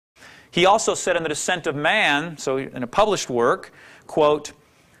He also said in The Descent of Man, so in a published work, quote,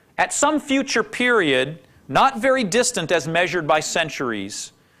 "At some future period, not very distant as measured by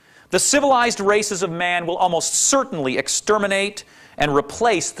centuries, the civilized races of man will almost certainly exterminate and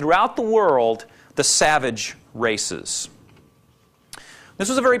replace throughout the world the savage races." This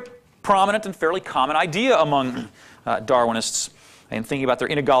was a very prominent and fairly common idea among Darwinists in thinking about their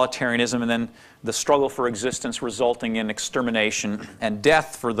inegalitarianism and then the struggle for existence resulting in extermination and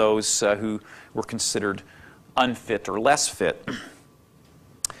death for those who were considered unfit or less fit.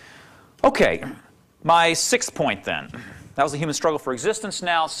 Okay, my sixth point then. That was the human struggle for existence.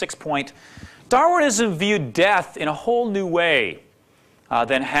 Now, sixth point. Darwinism viewed death in a whole new way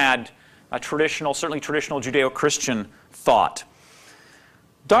than had a traditional, certainly traditional Judeo-Christian thought.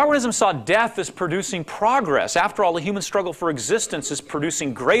 Darwinism saw death as producing progress. After all, the human struggle for existence is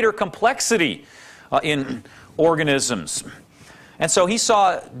producing greater complexity in organisms. And so he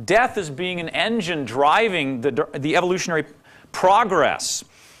saw death as being an engine driving the evolutionary progress.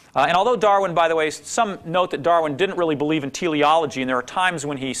 And although Darwin, by the way, some note that Darwin didn't really believe in teleology, and there are times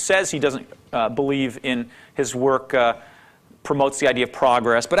when he says he doesn't believe in his work promotes the idea of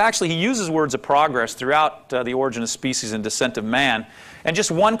progress, but actually he uses words of progress throughout The Origin of Species and Descent of Man. And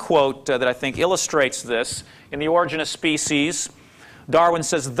just one quote that I think illustrates this. In The Origin of Species, Darwin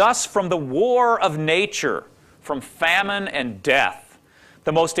says, "Thus from the war of nature, from famine and death,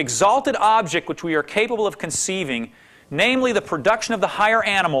 the most exalted object which we are capable of conceiving, namely the production of the higher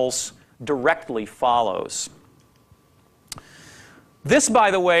animals, directly follows." This,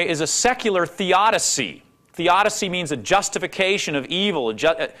 by the way, is a secular theodicy. Theodicy means a justification of evil,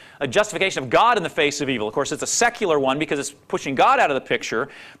 a justification of God in the face of evil. Of course, it's a secular one because it's pushing God out of the picture,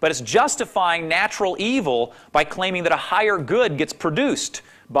 but it's justifying natural evil by claiming that a higher good gets produced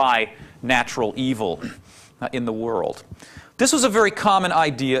by natural evil in the world. This was a very common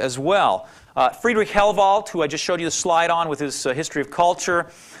idea as well. Friedrich Helwald, who I just showed you the slide on with his History of Culture,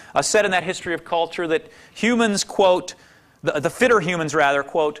 said in that History of Culture that humans, quote, the fitter humans rather,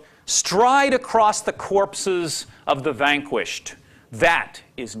 quote, "stride across the corpses of the vanquished. That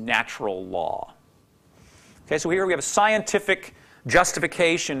is natural law." Okay, so here we have a scientific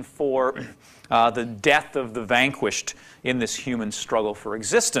justification for the death of the vanquished in this human struggle for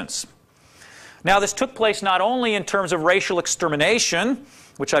existence. Now, this took place not only in terms of racial extermination,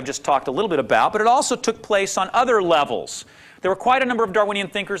 which I've just talked a little bit about, but it also took place on other levels. There were quite a number of Darwinian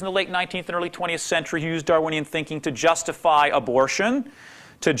thinkers in the late 19th and early 20th century who used Darwinian thinking to justify abortion,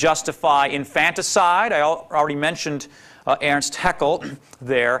 to justify infanticide. I already mentioned Ernst Haeckel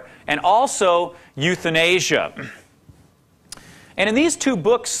there, and also euthanasia. And in these two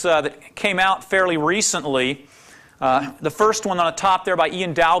books that came out fairly recently, the first one on the top there by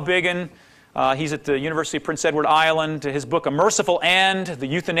Ian Dalbiggin, he's at the University of Prince Edward Island, his book A Merciful End, The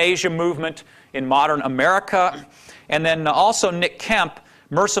Euthanasia Movement in Modern America, and then also Nick Kemp,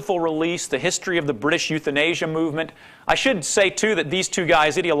 Merciful Release, The History of the British Euthanasia Movement. I should say, too, that these two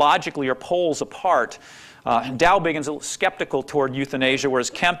guys ideologically are poles apart. Dalbiggin's a little skeptical toward euthanasia, whereas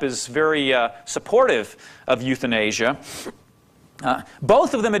Kemp is very supportive of euthanasia.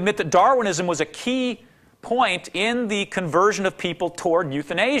 Both of them admit that Darwinism was a key point in the conversion of people toward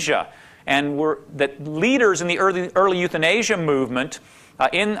euthanasia, and that leaders in the early euthanasia movement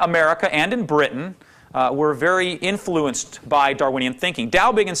in America and in Britain were very influenced by Darwinian thinking.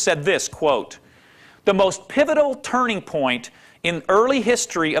 Dalbiggin said this, quote, "The most pivotal turning point in early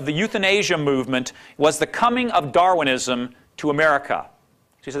history of the euthanasia movement was the coming of Darwinism to America."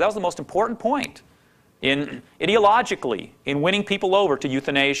 So he said that was the most important point ideologically in winning people over to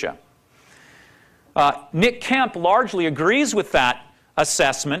euthanasia. Nick Kemp largely agrees with that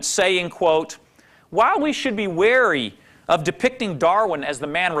assessment, saying, quote, "While we should be wary of depicting Darwin as the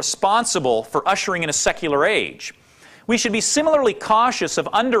man responsible for ushering in a secular age, we should be similarly cautious of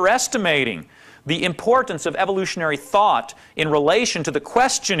underestimating the importance of evolutionary thought in relation to the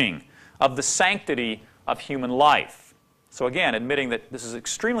questioning of the sanctity of human life." So again, admitting that this is an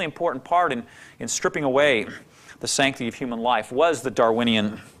extremely important part in stripping away the sanctity of human life was the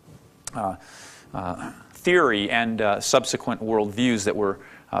Darwinian theory and subsequent worldviews that were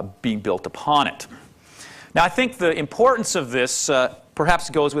being built upon it. Now, I think the importance of this perhaps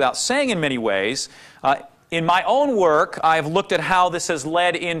goes without saying in many ways. In my own work, I have looked at how this has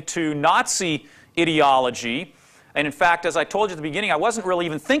led into Nazi ideology. And in fact, as I told you at the beginning, I wasn't really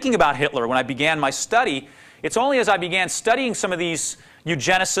even thinking about Hitler when I began my study. It's only as I began studying some of these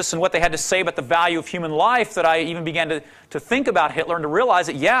eugenicists and what they had to say about the value of human life that I even began to think about Hitler and to realize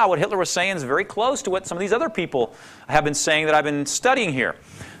that, yeah, what Hitler was saying is very close to what some of these other people have been saying that I've been studying here.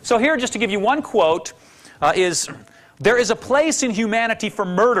 So here, just to give you one quote, is, "There is a place in humanity for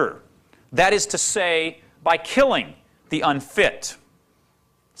murder, That is to say, by killing the unfit.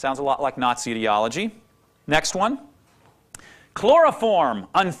 Sounds a lot like Nazi ideology. Next one. Chloroform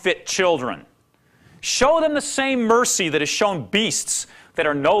unfit children. Show them the same mercy that is shown beasts that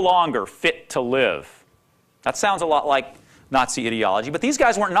are no longer fit to live. That sounds a lot like Nazi ideology, but these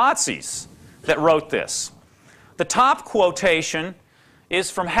guys weren't Nazis that wrote this. The top quotation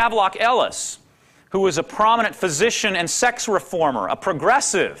is from Havelock Ellis, who was a prominent physician and sex reformer, a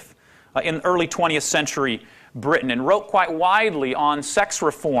progressive in early 20th century Britain, and wrote quite widely on sex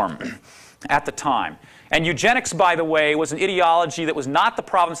reform at the time. And eugenics, by the way, was an ideology that was not the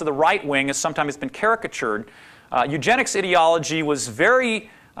province of the right wing, as sometimes it's been caricatured. Eugenics ideology was very,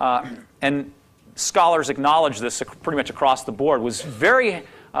 and scholars acknowledge this pretty much across the board, was very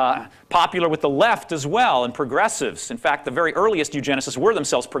popular with the left as well, and progressives. In fact, the very earliest eugenicists were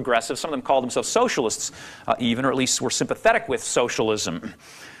themselves progressives. Some of them called themselves socialists even, or at least were sympathetic with socialism.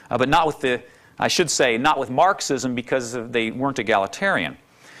 But not with the, I should say, not with Marxism, because they weren't egalitarian.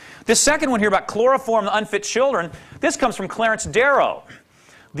 This second one here about chloroform the unfit children, this comes from Clarence Darrow,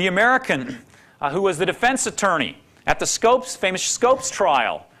 the American who was the defense attorney at the famous Scopes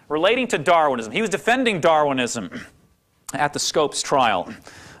trial relating to Darwinism. He was defending Darwinism at the Scopes trial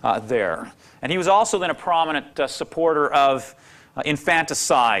there. And he was also then a prominent supporter of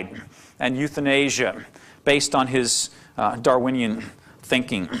infanticide and euthanasia based on his Darwinian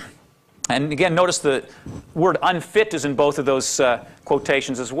thinking. And again, notice the word unfit is in both of those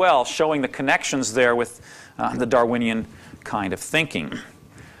quotations as well, showing the connections there with the Darwinian kind of thinking.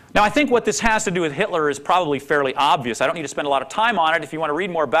 Now, I think what this has to do with Hitler is probably fairly obvious. I don't need to spend a lot of time on it. If you want to read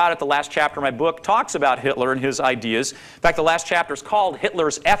more about it, the last chapter of my book talks about Hitler and his ideas. In fact, the last chapter is called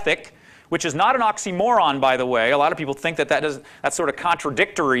Hitler's Ethic, which is not an oxymoron, by the way. A lot of people think that that's sort of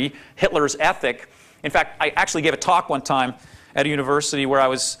contradictory, Hitler's ethic. In fact, I actually gave a talk one time at a university where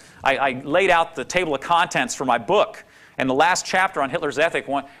I laid out the table of contents for my book. And the last chapter on Hitler's ethic,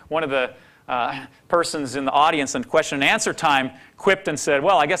 one of the persons in the audience in question and answer time quipped and said,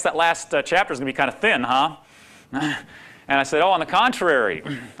 well, I guess that last chapter is going to be kind of thin, huh? And I said, oh, on the contrary.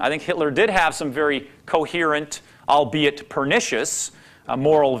 I think Hitler did have some very coherent, albeit pernicious,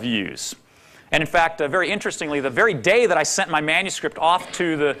 moral views. And in fact, very interestingly, the very day that I sent my manuscript off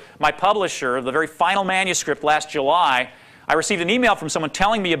to my publisher, the very final manuscript last July, I received an email from someone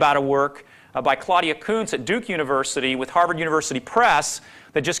telling me about a work by Claudia Kuntz at Duke University with Harvard University Press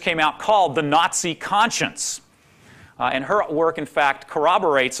that just came out called The Nazi Conscience. And her work, in fact,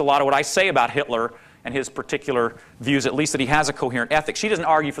 corroborates a lot of what I say about Hitler and his particular views, at least that he has a coherent ethic. She doesn't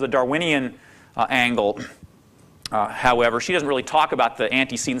argue for the Darwinian angle. However, she doesn't really talk about the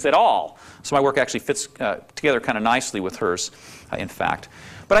antecedents at all. So my work actually fits together kind of nicely with hers, in fact.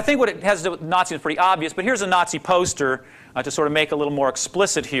 But I think what it has to do with Nazis is pretty obvious. But here's a Nazi poster to sort of make a little more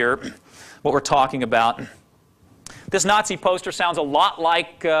explicit here what we're talking about. This Nazi poster sounds a lot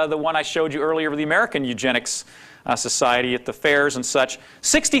like the one I showed you earlier of the American Eugenics Society at the fairs and such.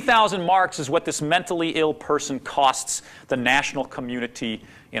 60,000 marks is what this mentally ill person costs the national community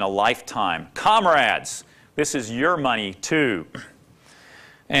in a lifetime. Comrades, this is your money too.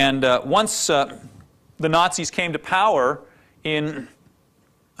 And once the Nazis came to power in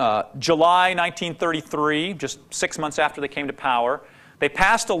July 1933, just 6 months after they came to power, they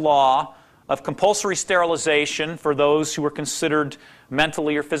passed a law of compulsory sterilization for those who were considered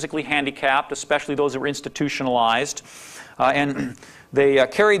mentally or physically handicapped, especially those that were institutionalized. And they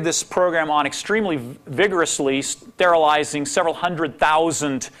carried this program on extremely vigorously, sterilizing several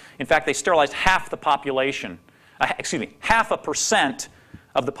 100,000. In fact, they sterilized half the population. Half a percent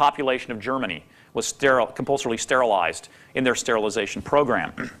of the population of Germany was compulsorily sterilized in their sterilization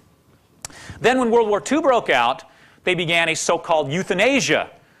program. Then when World War II broke out, they began a so-called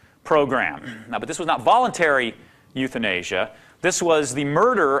euthanasia program. Now, but this was not voluntary euthanasia. This was the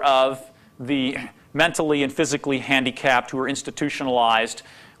murder of the mentally and physically handicapped who were institutionalized,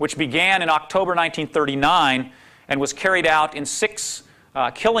 which began in October 1939 and was carried out in 6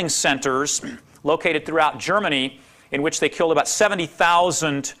 killing centers located throughout Germany, in which they killed about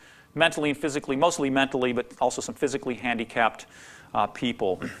 70,000 mentally and physically, mostly mentally, but also some physically handicapped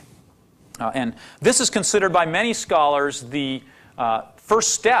people. And this is considered by many scholars the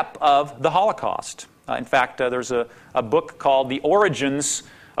first step of the Holocaust. In fact, there's a book called The Origins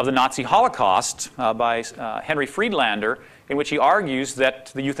of the Nazi Holocaust by Henry Friedlander, in which he argues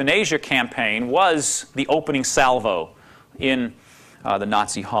that the euthanasia campaign was the opening salvo in the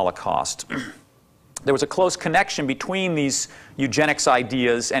Nazi Holocaust. There was a close connection between these eugenics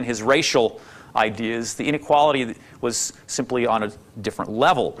ideas and his racial ideas. The inequality was simply on a different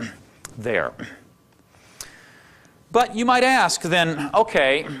level there. But you might ask then,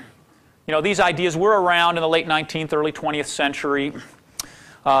 okay, You know, these ideas were around in the late 19th, early 20th century.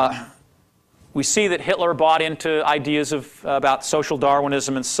 We see that Hitler bought into ideas about social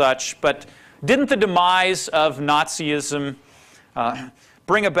Darwinism and such, but didn't the demise of Nazism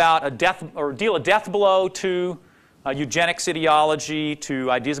bring about a death, or deal a death blow to eugenics ideology,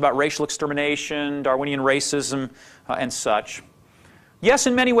 to ideas about racial extermination, Darwinian racism, and such? Yes,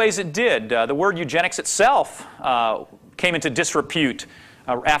 in many ways it did. The word eugenics itself came into disrepute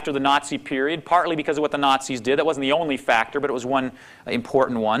after the Nazi period, partly because of what the Nazis did. That wasn't the only factor, but it was one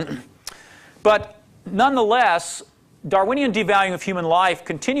important one. But nonetheless, Darwinian devaluing of human life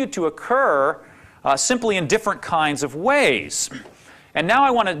continued to occur simply in different kinds of ways. And now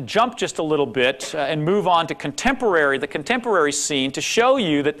I want to jump just a little bit and move on to the contemporary scene, to show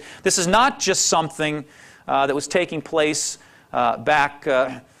you that this is not just something that was taking place back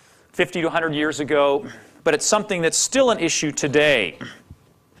 50 to 100 years ago, but it's something that's still an issue today.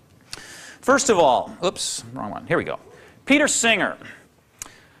 First of all, oops, wrong one. Here we go. Peter Singer.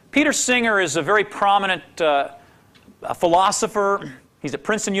 Peter Singer is a very prominent philosopher. He's at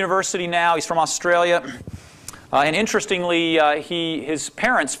Princeton University now. He's from Australia. And interestingly, his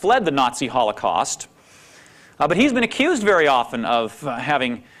parents fled the Nazi Holocaust. But he's been accused very often of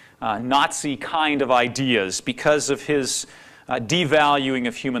having Nazi kind of ideas because of his devaluing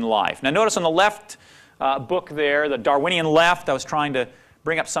of human life. Now notice on the left book there, the Darwinian left, I was trying to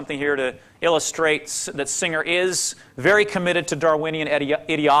bring up something here to illustrate that Singer is very committed to Darwinian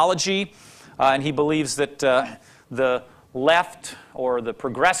ideology, and he believes that the left, or the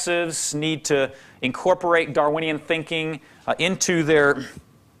progressives, need to incorporate Darwinian thinking into their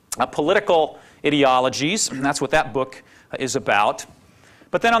political ideologies, and that's what that book is about.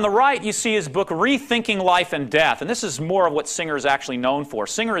 But then on the right, you see his book, Rethinking Life and Death, and this is more of what Singer is actually known for.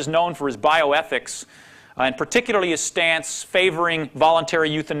 Singer is known for his bioethics, and particularly his stance favoring voluntary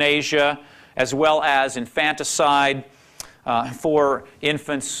euthanasia, as well as infanticide for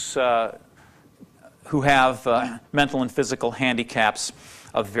infants who have mental and physical handicaps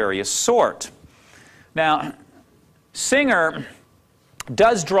of various sort. Now, Singer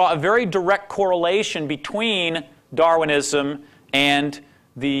does draw a very direct correlation between Darwinism and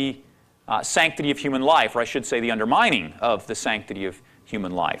the sanctity of human life, or I should say the undermining of the sanctity of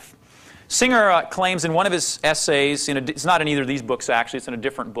human life. Singer claims in one of his essays, it's not in either of these books actually, it's in a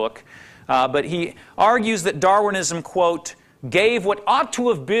different book, but he argues that Darwinism, quote, gave what ought to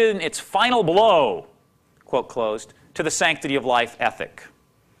have been its final blow, quote closed, to the sanctity of life ethic.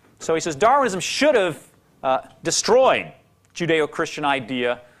 So he says Darwinism should have destroyed Judeo-Christian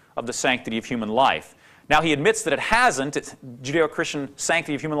idea of the sanctity of human life. Now he admits that it hasn't. Judeo-Christian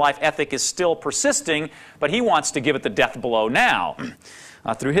sanctity of human life ethic is still persisting, but he wants to give it the death blow now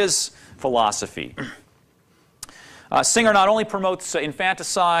through his philosophy. Singer not only promotes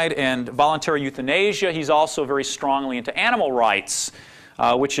infanticide and voluntary euthanasia, he's also very strongly into animal rights,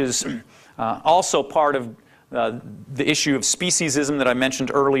 which is also part of the issue of speciesism that I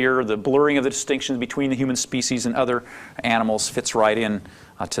mentioned earlier. The blurring of the distinctions between the human species and other animals fits right in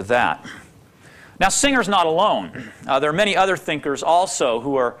to that. Now, Singer's not alone. There are many other thinkers also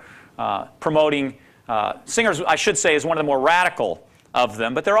who are promoting, Singer, I should say, is one of the more radical of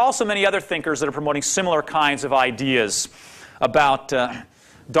them, but there are also many other thinkers that are promoting similar kinds of ideas about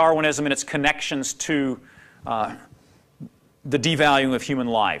Darwinism and its connections to the devaluing of human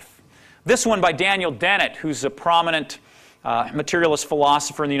life. This one by Daniel Dennett, who's a prominent materialist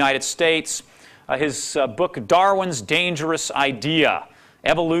philosopher in the United States. His book, Darwin's Dangerous Idea,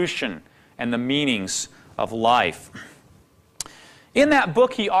 Evolution and the Meanings of Life. In that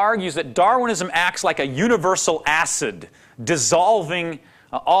book, he argues that Darwinism acts like a universal acid, dissolving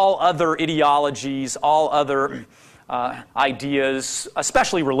all other ideologies, all other ideas,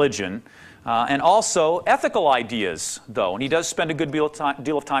 especially religion, and also ethical ideas, though. And he does spend a good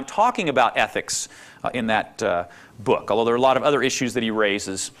deal of time talking about ethics in that book, although there are a lot of other issues that he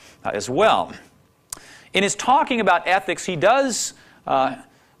raises as well. In his talking about ethics, he does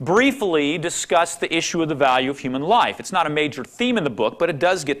briefly discuss the issue of the value of human life. It's not a major theme in the book, but it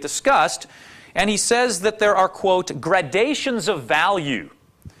does get discussed. And he says that there are, quote, gradations of value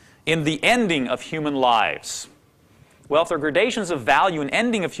in the ending of human lives. Well, if there are gradations of value in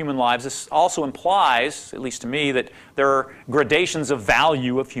ending of human lives, this also implies, at least to me, that there are gradations of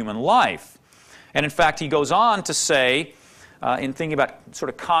value of human life. And in fact, he goes on to say, in thinking about sort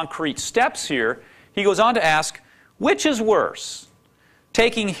of concrete steps here, he goes on to ask, which is worse?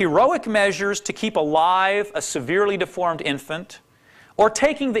 Taking heroic measures to keep alive a severely deformed infant, or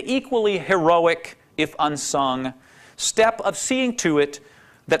taking the equally heroic, if unsung, step of seeing to it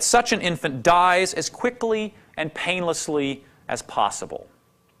that such an infant dies as quickly and painlessly as possible.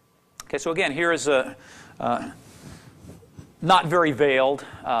 Okay, so again, here is a not very veiled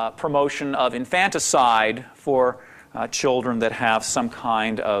promotion of infanticide for children that have some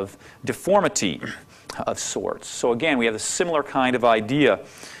kind of deformity of sorts. So again, we have a similar kind of idea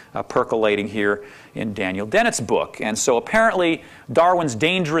percolating here in Daniel Dennett's book. And so apparently Darwin's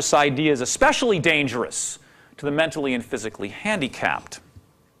dangerous idea is especially dangerous to the mentally and physically handicapped.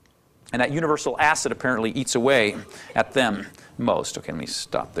 And that universal acid apparently eats away at them most. Okay, let me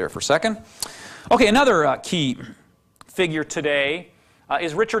stop there for a second. Okay, another key figure today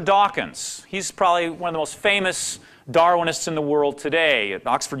is Richard Dawkins. He's probably one of the most famous Darwinists in the world today at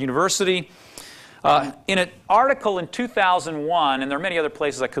Oxford University. In an article in 2001, and there are many other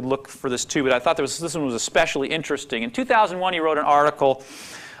places I could look for this too, but I thought this one was especially interesting. In 2001, he wrote an article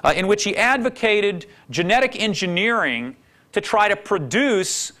in which he advocated genetic engineering to try to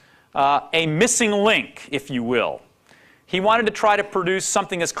produce a missing link, if you will. He wanted to try to produce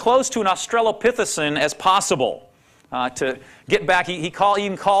something as close to an Australopithecine as possible to get back. He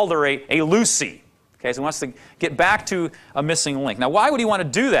even called her a Lucy. Okay, so he wants to get back to a missing link. Now, why would he want to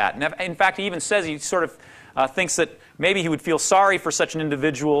do that? And in fact, he even says he sort of thinks that maybe he would feel sorry for such an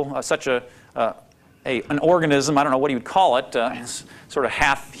individual, such an organism. I don't know what he would call it, sort of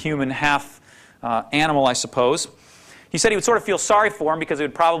half human, half animal, I suppose. He said he would sort of feel sorry for him because it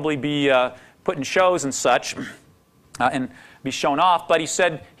would probably be put in shows and such and be shown off. But he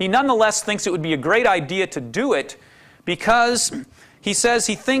said he nonetheless thinks it would be a great idea to do it because he says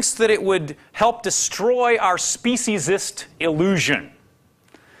he thinks that it would help destroy our speciesist illusion.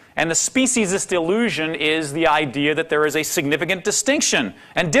 And the speciesist illusion is the idea that there is a significant distinction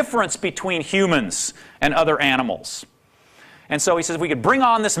and difference between humans and other animals. And so he says if we could bring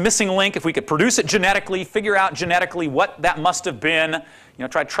on this missing link, if we could produce it genetically, figure out genetically what that must have been,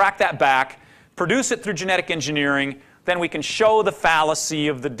 try to track that back, produce it through genetic engineering, then we can show the fallacy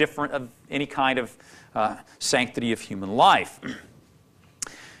of any kind of sanctity of human life.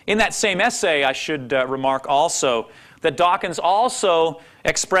 In that same essay, I should remark also that Dawkins also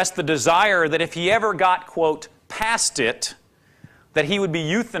expressed the desire that if he ever got, quote, past it, that he would be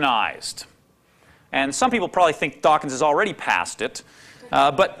euthanized. And some people probably think Dawkins is already past it.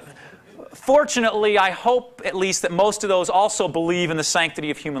 But fortunately, I hope at least that most of those also believe in the sanctity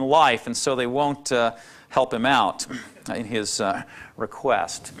of human life, and so they won't help him out in his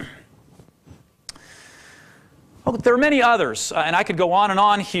request. Oh, there are many others, and I could go on and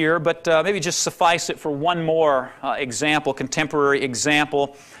on here, but maybe just suffice it for one more example, contemporary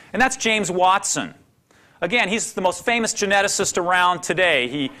example, and that's James Watson. Again, he's the most famous geneticist around today.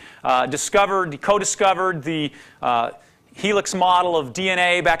 He co-discovered the helix model of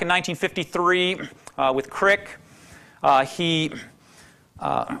DNA back in 1953 with Crick. He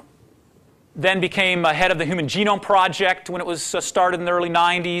then became head of the Human Genome Project when it was started in the early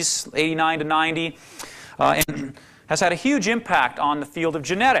 90s, 89 to 90. And has had a huge impact on the field of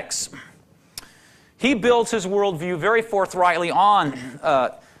genetics. He builds his worldview very forthrightly on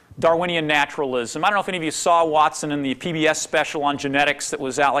Darwinian naturalism. I don't know if any of you saw Watson in the PBS special on genetics that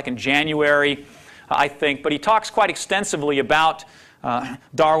was out like in January, I think, but he talks quite extensively about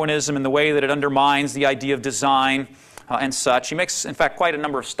Darwinism and the way that it undermines the idea of design and such. He makes, in fact, quite a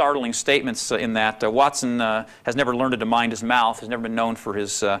number of startling statements in that. Watson has never learned to mind his mouth, has never been known for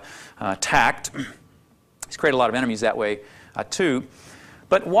his tact. He's created a lot of enemies that way, too.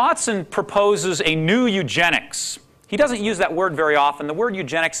 But Watson proposes a new eugenics. He doesn't use that word very often. The word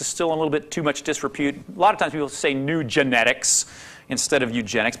eugenics is still in a little bit too much disrepute. A lot of times people say new genetics instead of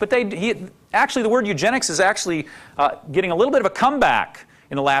eugenics. But actually, the word eugenics is actually getting a little bit of a comeback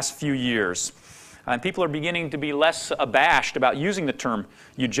in the last few years. And people are beginning to be less abashed about using the term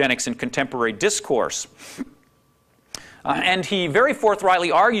eugenics in contemporary discourse. And he very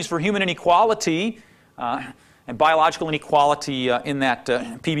forthrightly argues for human inequality and biological inequality in that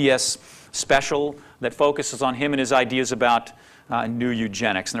PBS special that focuses on him and his ideas about new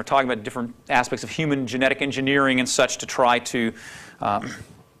eugenics. And they're talking about different aspects of human genetic engineering and such to try to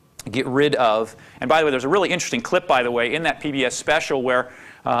get rid of. And by the way, there's a really interesting clip, by the way, in that PBS special where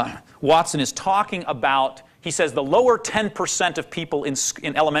Watson is talking about, he says, the lower 10% of people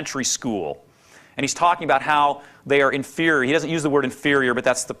in elementary school. And he's talking about how they are inferior. He doesn't use the word inferior, but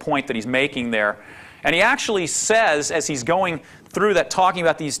that's the point that he's making there. And he actually says, as he's going through that, talking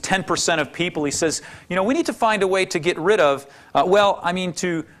about these 10% of people, he says, we need to find a way to get rid of,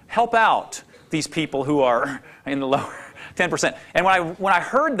 to help out these people who are in the lower 10%. And when I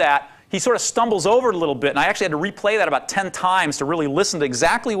heard that, he sort of stumbles over it a little bit, and I actually had to replay that about 10 times to really listen to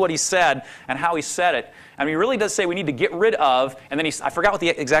exactly what he said and how he said it. And he really does say we need to get rid of, and then I forgot what the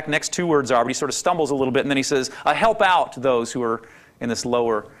exact next two words are, but he sort of stumbles a little bit, and then he says, help out those who are in this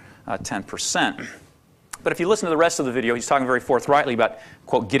lower 10%. But if you listen to the rest of the video, he's talking very forthrightly about,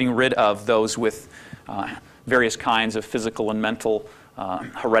 quote, getting rid of those with various kinds of physical and mental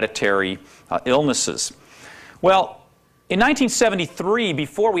hereditary illnesses. Well, in 1973,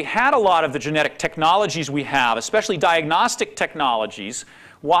 before we had a lot of the genetic technologies we have, especially diagnostic technologies,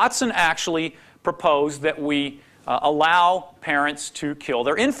 Watson actually proposed that we allow parents to kill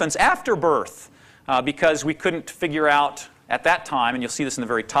their infants after birth because we couldn't figure out at that time, and you'll see this in the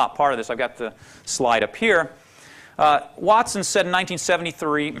very top part of this. I've got the slide up here. Watson said in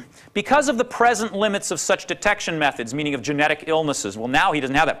 1973, because of the present limits of such detection methods, meaning of genetic illnesses, well, now he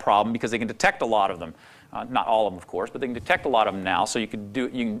doesn't have that problem because they can detect a lot of them. Not all of them, of course, but they can detect a lot of them now, so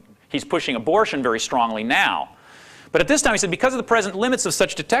he's pushing abortion very strongly now. But at this time, he said, because of the present limits of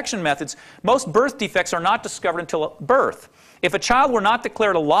such detection methods, most birth defects are not discovered until birth. If a child were not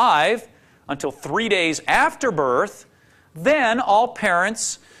declared alive until 3 days after birth, then all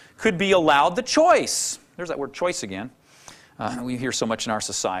parents could be allowed the choice. There's that word choice again. We hear so much in our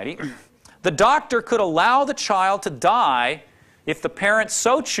society. The doctor could allow the child to die if the parents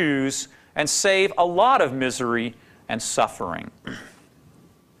so choose and save a lot of misery and suffering.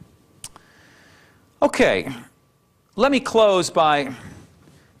 Okay, let me close by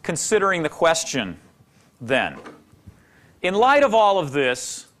considering the question then. In light of all of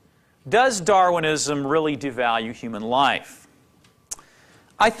this, does Darwinism really devalue human life?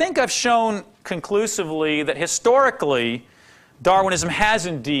 I think I've shown conclusively that historically, Darwinism has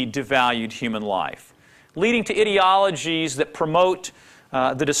indeed devalued human life, leading to ideologies that promote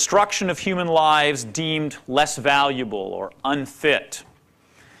the destruction of human lives deemed less valuable or unfit.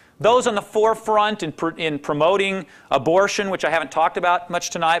 Those on the forefront in promoting abortion, which I haven't talked about much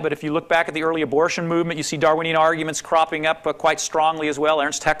tonight, but if you look back at the early abortion movement, you see Darwinian arguments cropping up quite strongly as well.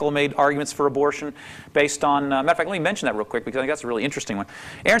 Ernst Haeckel made arguments for abortion based on, matter of fact, let me mention that real quick because I think that's a really interesting one.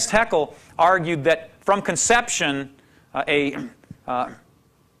 Ernst Haeckel argued that from conception, a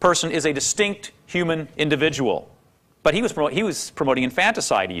person is a distinct human individual. But he was promoting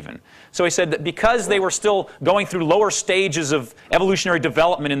infanticide even. So he said that because they were still going through lower stages of evolutionary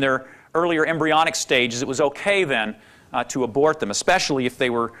development in their earlier embryonic stages, it was okay then to abort them, especially if they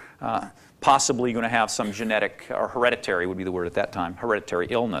were possibly going to have some genetic, or hereditary would be the word at that time, hereditary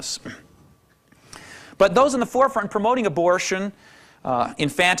illness. But those in the forefront promoting abortion,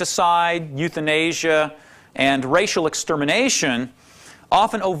 infanticide, euthanasia, and racial extermination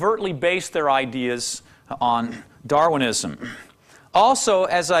often overtly based their ideas on Darwinism. Also,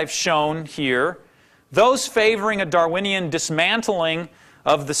 as I've shown here, those favoring a Darwinian dismantling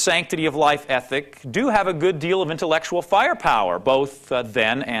of the sanctity of life ethic do have a good deal of intellectual firepower, both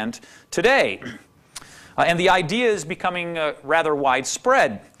then and today. And the idea is becoming rather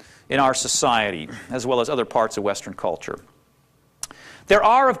widespread in our society, as well as other parts of Western culture. There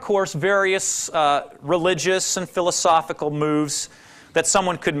are, of course, various religious and philosophical moves that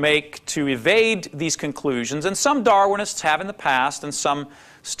someone could make to evade these conclusions, and some Darwinists have in the past, and some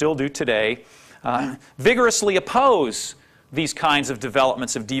still do today, vigorously oppose these kinds of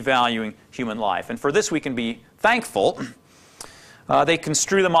developments of devaluing human life. And for this we can be thankful. They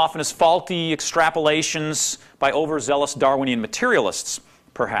construe them often as faulty extrapolations by overzealous Darwinian materialists,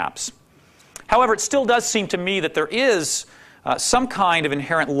 perhaps. However, it still does seem to me that there is some kind of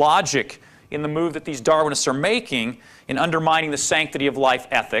inherent logic in the move that these Darwinists are making in undermining the sanctity of life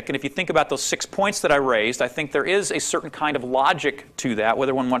ethic. And if you think about those 6 points that I raised, I think there is a certain kind of logic to that,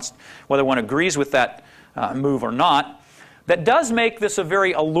 whether one agrees with that move or not, that does make this a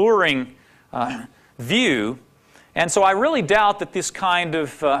very alluring view. And so I really doubt that this kind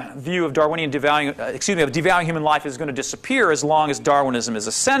of view of Darwinian devaluing human life is going to disappear as long as Darwinism is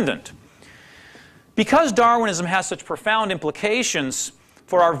ascendant. Because Darwinism has such profound implications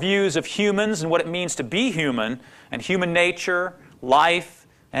for our views of humans and what it means to be human, and human nature, life,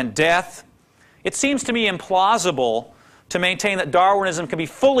 and death, it seems to me implausible to maintain that Darwinism can be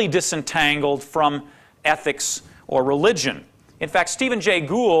fully disentangled from ethics or religion. In fact, Stephen Jay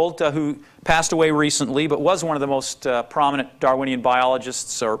Gould, who passed away recently but was one of the most prominent Darwinian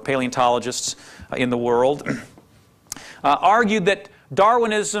biologists or paleontologists in the world, argued that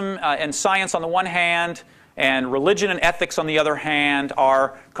Darwinism and science on the one hand and religion and ethics on the other hand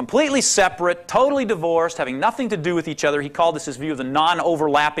are completely separate, totally divorced, having nothing to do with each other. He called this his view of the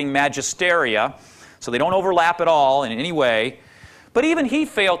non-overlapping magisteria. So they don't overlap at all in any way. But even he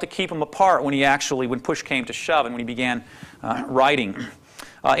failed to keep them apart when push came to shove and when he began writing.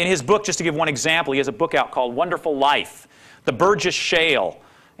 In his book, just to give one example, he has a book out called Wonderful Life, The Burgess Shale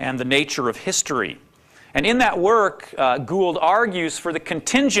and the Nature of History. And in that work, Gould argues for the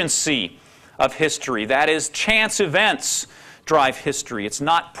contingency of history, that is, chance events drive history. It's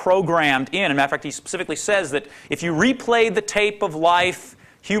not programmed in. As a matter of fact, he specifically says that if you replayed the tape of life,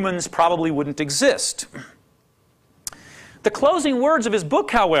 humans probably wouldn't exist. The closing words of his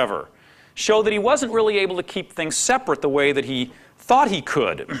book, however, show that he wasn't really able to keep things separate the way that he thought he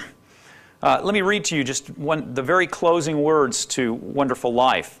could. Let me read to you just the very closing words to Wonderful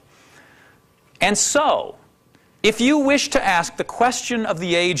Life. And so, if you wish to ask the question of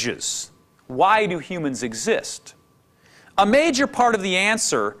the ages, why do humans exist? A major part of the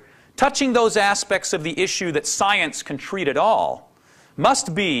answer, touching those aspects of the issue that science can treat at all,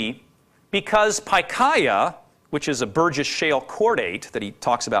 must be because Pikaia, which is a Burgess shale chordate that he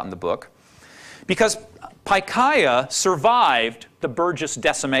talks about in the book, because Pikaia survived the Burgess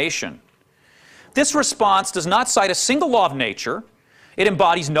decimation. This response does not cite a single law of nature. It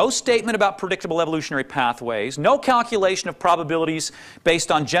embodies no statement about predictable evolutionary pathways, no calculation of probabilities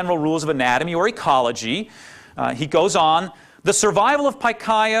based on general rules of anatomy or ecology. He goes on, the survival of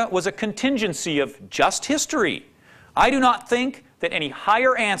Pikaia was a contingency of just history. I do not think that any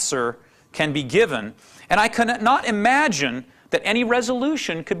higher answer can be given, and I cannot imagine that any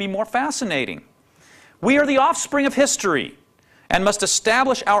resolution could be more fascinating. We are the offspring of history and must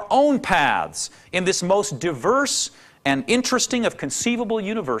establish our own paths in this most diverse and interesting of conceivable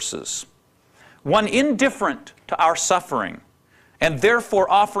universes, one indifferent to our suffering, and therefore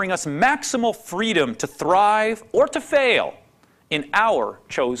offering us maximal freedom to thrive or to fail in our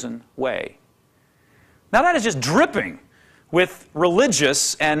chosen way. Now that is just dripping with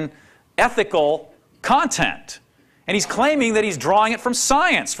religious and ethical content. And he's claiming that he's drawing it from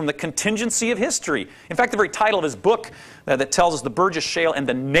science, from the contingency of history. In fact, the very title of his book that tells us the Burgess shale and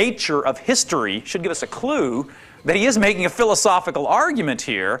the nature of history should give us a clue that he is making a philosophical argument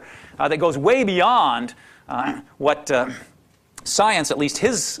here that goes way beyond what science, at least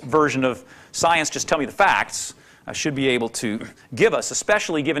his version of science, just tell me the facts, should be able to give us,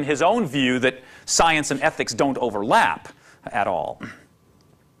 especially given his own view that science and ethics don't overlap at all.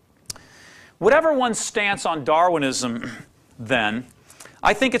 Whatever one's stance on Darwinism, then,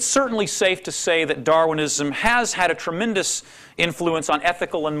 I think it's certainly safe to say that Darwinism has had a tremendous influence on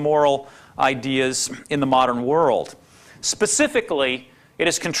ethical and moral ideas in the modern world. Specifically, it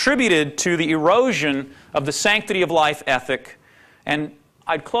has contributed to the erosion of the sanctity of life ethic, and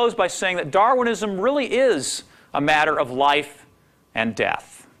I'd close by saying that Darwinism really is a matter of life and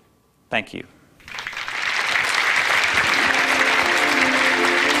death. Thank you.